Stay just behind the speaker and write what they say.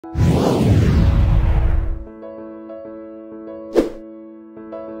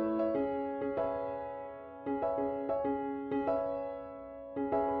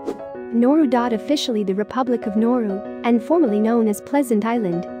Nauru. Officially the Republic of Nauru, and formerly known as Pleasant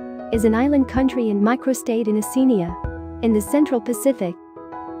Island, is an island country and microstate in Oceania, in the Central Pacific.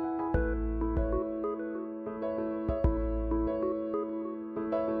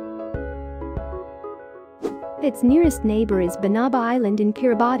 Its nearest neighbour is Banaba Island in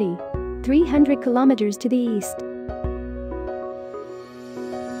Kiribati, 300 kilometers to the east.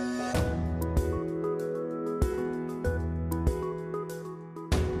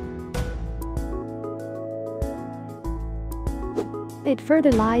 It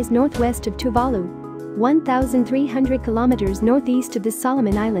further lies northwest of Tuvalu, 1,300 kilometers northeast of the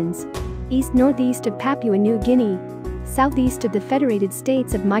Solomon Islands, east-northeast of Papua New Guinea, southeast of the Federated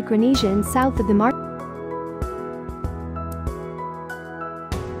States of Micronesia and south of the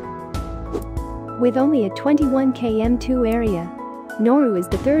With only a 21 km2 area, Nauru is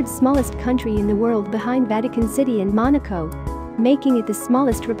the third smallest country in the world behind Vatican City and Monaco, making it the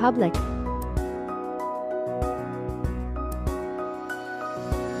smallest republic.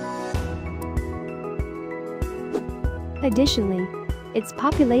 Additionally, its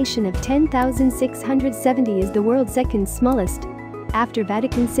population of 10,670 is the world's second smallest, after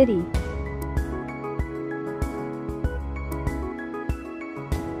Vatican City.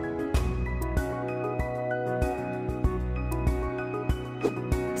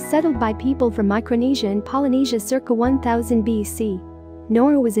 Settled by people from Micronesia and Polynesia circa 1000 BC,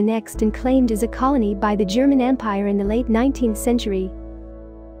 Nauru was annexed and claimed as a colony by the German Empire in the late 19th century.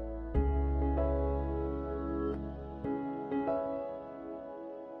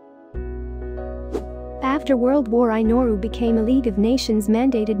 After World War I, Nauru became a League of Nations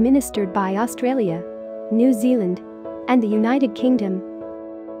mandate administered by Australia, New Zealand, and the United Kingdom.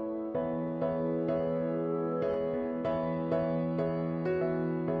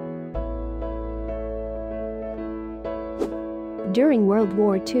 During World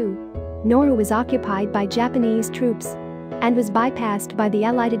War II, Nauru was occupied by Japanese troops and was bypassed by the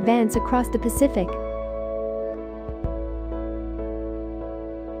Allied advance across the Pacific.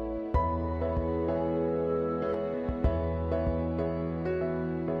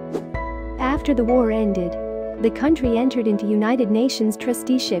 After the war ended, the country entered into United Nations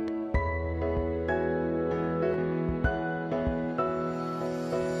trusteeship.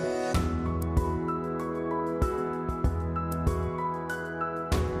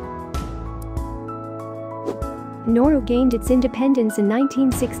 Nauru gained its independence in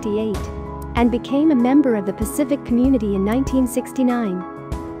 1968 and became a member of the Pacific Community in 1969.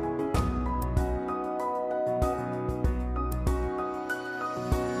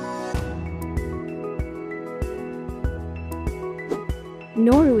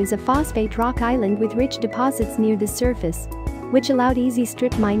 Nauru is a phosphate rock island with rich deposits near the surface, which allowed easy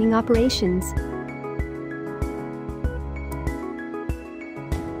strip mining operations.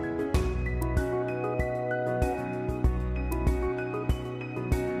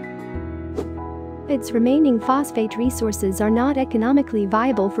 Its remaining phosphate resources are not economically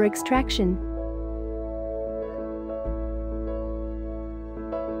viable for extraction.